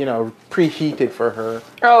 preheated for her.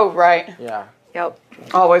 Oh, right. Yeah. Yep.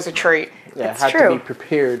 Always a treat. Yeah, It's had true. to be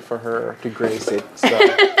prepared for her to grace it. So,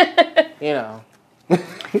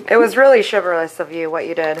 It was really chivalrous of you, what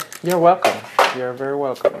you did. You're welcome. You're very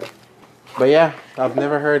welcome. But yeah, I've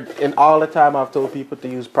never heard, in all the time I've told people to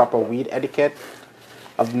use proper weed etiquette,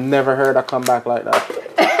 I've never heard a comeback like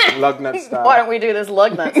that. Lug nut style. Why don't we do this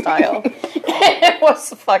lug nut style? It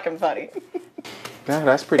was fucking funny. Yeah,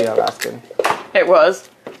 that's pretty Alaskan. It was.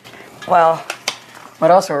 Well, What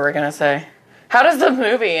else were we going to say? How does the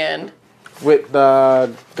movie end? With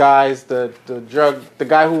the guys, the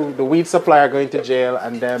guy the weed supplier going to jail,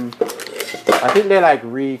 and them, I think they like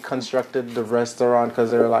reconstructed the restaurant because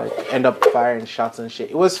they were like, end up firing shots and shit.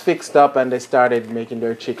 It was fixed up and they started making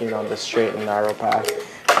their chicken on the straight and narrow path.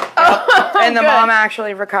 And the good. mom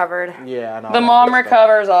actually recovered. Yeah, and all The that mom good stuff.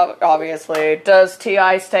 recovers, obviously. Does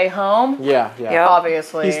T.I. stay home? Yeah. Yep.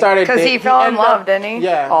 Obviously. He started Because he fell in love, didn't he?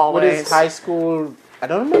 Yeah, Always. with his high school. I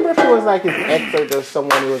don't remember if it was like his ex or just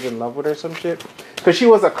someone he was in love with or some shit. Because she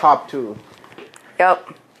was a cop too.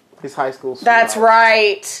 Yep. His high school. That's sweetheart.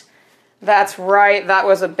 right. That's right. That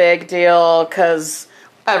was a big deal because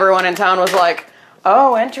everyone in town was like,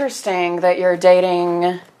 oh, interesting that you're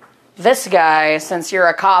dating this guy since you're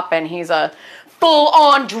a cop and he's a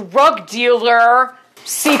full-on drug dealer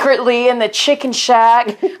secretly in the chicken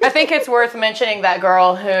shack. I think it's worth mentioning that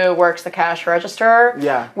girl who works the cash register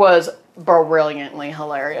was brilliantly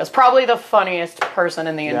hilarious. Probably the funniest person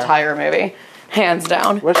in the entire movie. Hands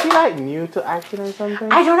down. Was she like new to acting or something?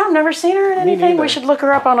 I don't know. I've never seen her in anything. neither. We should look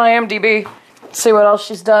her up on IMDb. See what else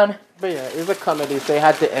she's done. But yeah, it's a comedy, so they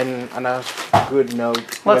had to end on a good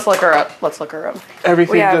note. Let's look her up. Let's look her up.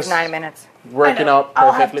 Everything We have just 9 minutes. working out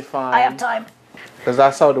perfectly fine. I have time. Because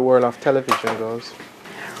that's how the world of television goes.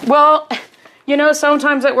 Well, you know,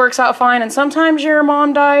 sometimes it works out fine, and sometimes your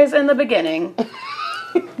mom dies in the beginning.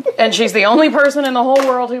 And she's the only person in the whole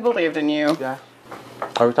world who believed in you. Yeah.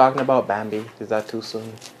 Are we talking about Bambi? Is that too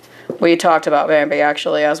soon? We talked about Bambi,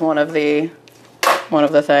 actually, as one of the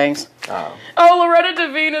things. Oh. Oh, Loretta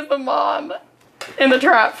Devine is the mom in the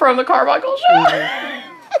trap from the Carmichael show.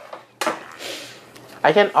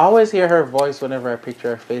 I can always hear her voice whenever I picture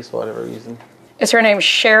her face for whatever reason. Is her name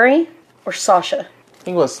Sherry or Sasha? I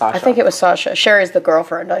think it was Sasha. I think it was Sasha. Sherry's the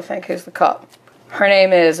girlfriend, I think, who's the cop. Her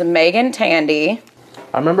name is Megan Tandy.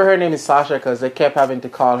 I remember her name is Sasha because they kept having to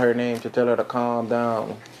call her name to tell her to calm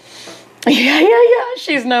down. Yeah.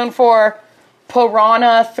 She's known for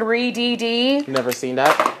Piranha 3DD, Never seen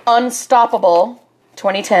that? Unstoppable,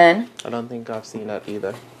 2010. I don't think I've seen that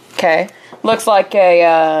either. Okay, looks like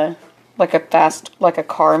a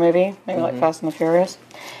car movie, maybe like Fast and the Furious,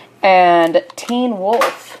 and Teen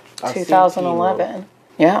Wolf, I've seen 2011.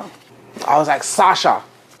 Yeah. I was like, Sasha!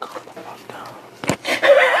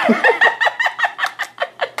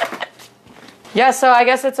 Yeah, so I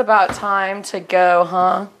guess it's about time to go,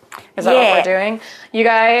 huh? Is that what we're doing? You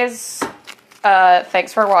guys,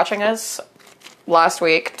 thanks for watching us last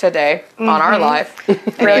week, today, on our live.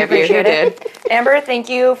 Really appreciate it. Amber, thank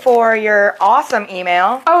you for your awesome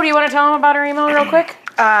email. Oh, do you want to tell them about our email real quick?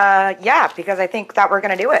 Yeah, because I think that we're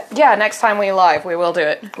going to do it. Yeah, next time we live, we will do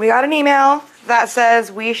it. We got an email that says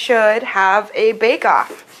we should have a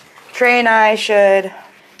bake-off. Trey and I should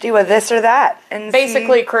do a this or that. And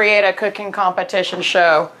Basically create a cooking competition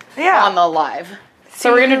show on the live.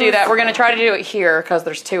 So we're going to do that. We're going to try to do it here because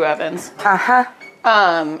there's 2 ovens. Uh-huh.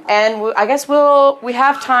 And I guess we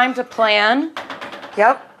have time to plan.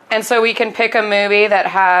 Yep. And so we can pick a movie that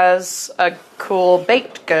has a cool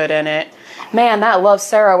baked good in it. Man, that Love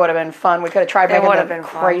Sarah would have been fun. We could have tried making the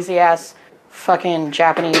crazy ass fucking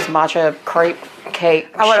Japanese matcha crepe cake.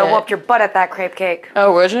 I would have whooped your butt at that crepe cake.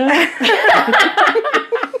 Oh, would you?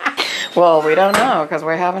 Well, we don't know because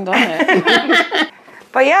we haven't done it.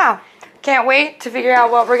 But yeah, can't wait to figure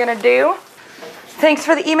out what we're going to do. Thanks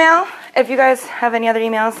for the email. If you guys have any other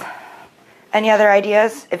emails, any other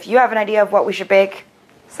ideas, if you have an idea of what we should bake,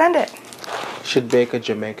 send it. Should bake a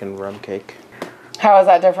Jamaican rum cake. How is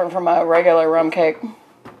that different from a regular rum cake?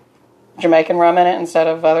 Jamaican rum in it instead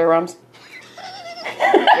of other rums?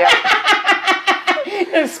 Yep.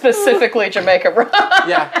 Specifically Jamaican rum.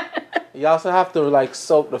 Yeah. You also have to like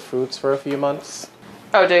soak the fruits for a few months.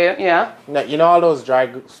 Oh, do you? Yeah. Now, you know all those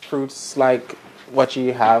dry fruits, like what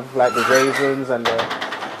you have, like the raisins and the...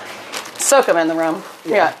 Soak them in the rum.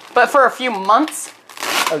 Yeah. But for a few months?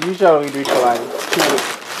 Usually I only do it for like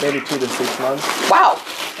maybe 2 to 6 months. Wow.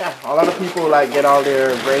 Yeah, a lot of people like get all their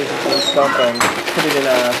raisins and stuff and put it in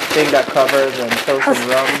a thing that covers and throw some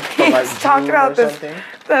rum for like He's talked June about or this something.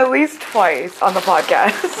 at least twice on the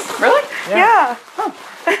podcast. Really? Yeah.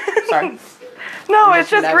 Sorry. No, it's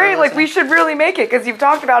just just never great. Like, listen. we should really make it because you've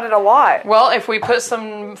talked about it a lot. Well, if we put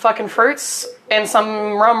some fucking fruits in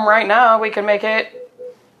some rum right now, we can make it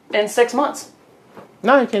in 6 months.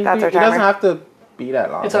 No, it can. That's our It doesn't timer. have to be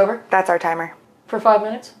that long. It's over That's our timer. for 5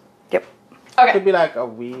 minutes? Yep. It Okay. could be like a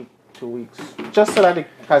week, 2 weeks, just so that it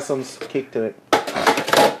has some kick to it.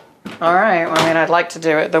 All right. Well, I mean, I'd like to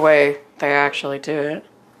do it the way they actually do it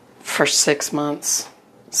for 6 months.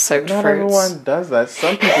 Soaked Not fruits. everyone does that.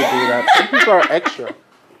 Some people do that. Some people are extra.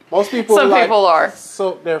 Most people Some people are.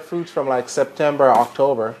 soak their fruits from like September,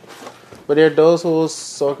 October. But there are those who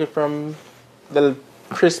soak it from the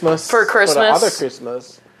Christmas For the Christmas. other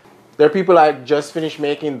Christmas. There are people like just finished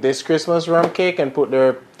making this Christmas rum cake and put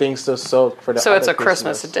their things to soak for the So other it's a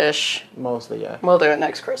Christmas dish. Mostly, yeah. We'll do it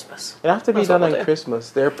next Christmas. It has to be That's what done we'll on do.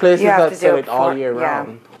 Christmas. There are places You have that to sell do it it all for- year yeah.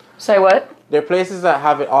 round. Say what? There are places that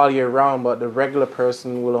have it all year round, but the regular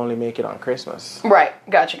person will only make it on Christmas. Right.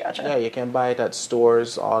 Gotcha. Yeah, you can buy it at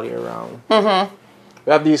stores all year round. Mm-hmm.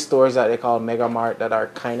 We have these stores that they call Mega Mart that are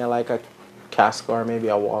kind of like a Costco or maybe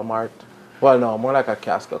a Walmart. Well, no, more like a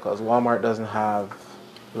Costco because Walmart doesn't have,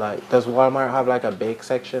 like, does Walmart have like a bake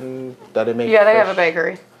section that they make? Yeah, they fresh? have a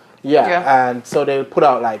bakery. Yeah, and so they put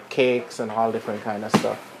out like cakes and all different kind of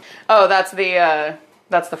stuff. Oh, that's the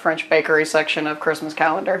French bakery section of Christmas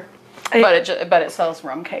calendar. But it sells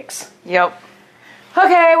rum cakes. Yep.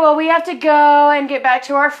 Okay, well, we have to go and get back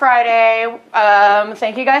to our Friday.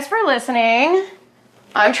 Thank you guys for listening.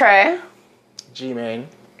 I'm Trey. Gmain.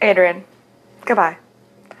 Adrian. Goodbye.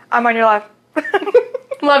 I'm on your left.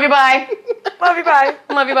 Love you, bye. Love you, bye.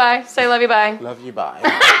 Love you, bye. Say love you, bye. Love you, bye.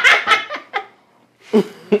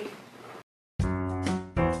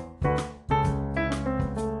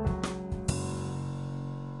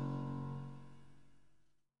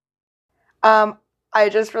 I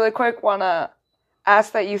just really quick want to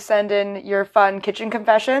ask that you send in your fun kitchen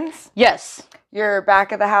confessions, Yes. your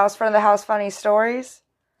back of the house, front of the house funny stories.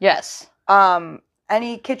 Yes.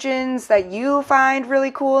 Any kitchens that you find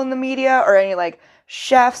really cool in the media, or any like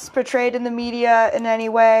chefs portrayed in the media in any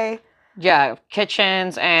way. Yeah,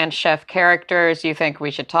 kitchens and chef characters you think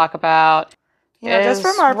we should talk about. You know, just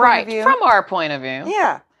from our point of view. From our point of view.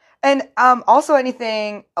 Yeah. And also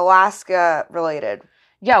anything Alaska related.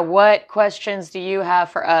 Yeah, what questions do you have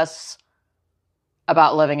for us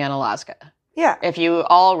about living in Alaska? Yeah. If you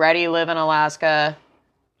already live in Alaska,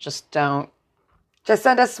 just don't. Just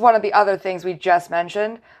send us one of the other things we just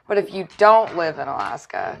mentioned. But if you don't live in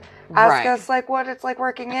Alaska, ask us like what it's like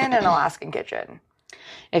working in an Alaskan kitchen.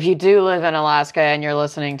 If you do live in Alaska and you're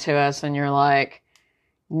listening to us and you're like,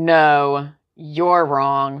 no, you're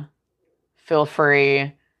wrong, feel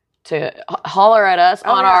free to holler at us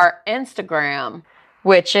on our Instagram,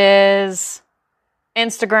 which is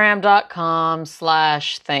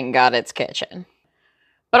instagram.com/thankgoditskitchen.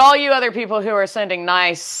 But all you other people who are sending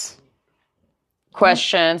nice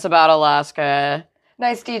questions about Alaska,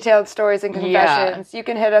 nice detailed stories and confessions, you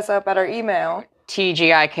can hit us up at our email.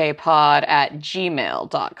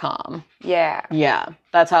 tgikpod@gmail.com. Yeah. Yeah,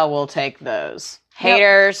 that's how we'll take those.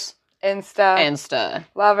 Haters, Insta.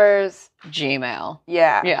 Lovers. Gmail.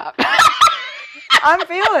 Yeah. Yeah. I'm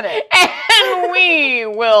feeling it. And we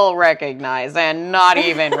will recognize and not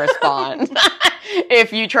even respond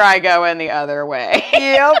if you try going the other way.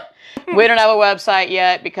 Yep. We don't have a website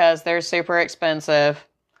yet because they're super expensive.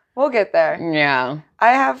 We'll get there. Yeah.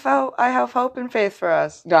 I have hope and faith for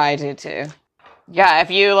us. I do too. Yeah,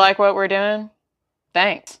 if you like what we're doing,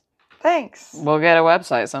 thanks. Thanks. We'll get a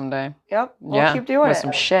website someday. Yep. We'll keep doing with it.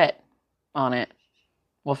 some shit on it.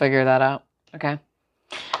 We'll figure that out. Okay.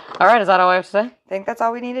 All right, is that all we have to say? I think that's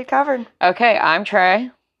all we needed covered. Okay, I'm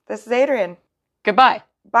Trey. This is Adrian. Goodbye.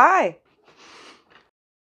 Bye.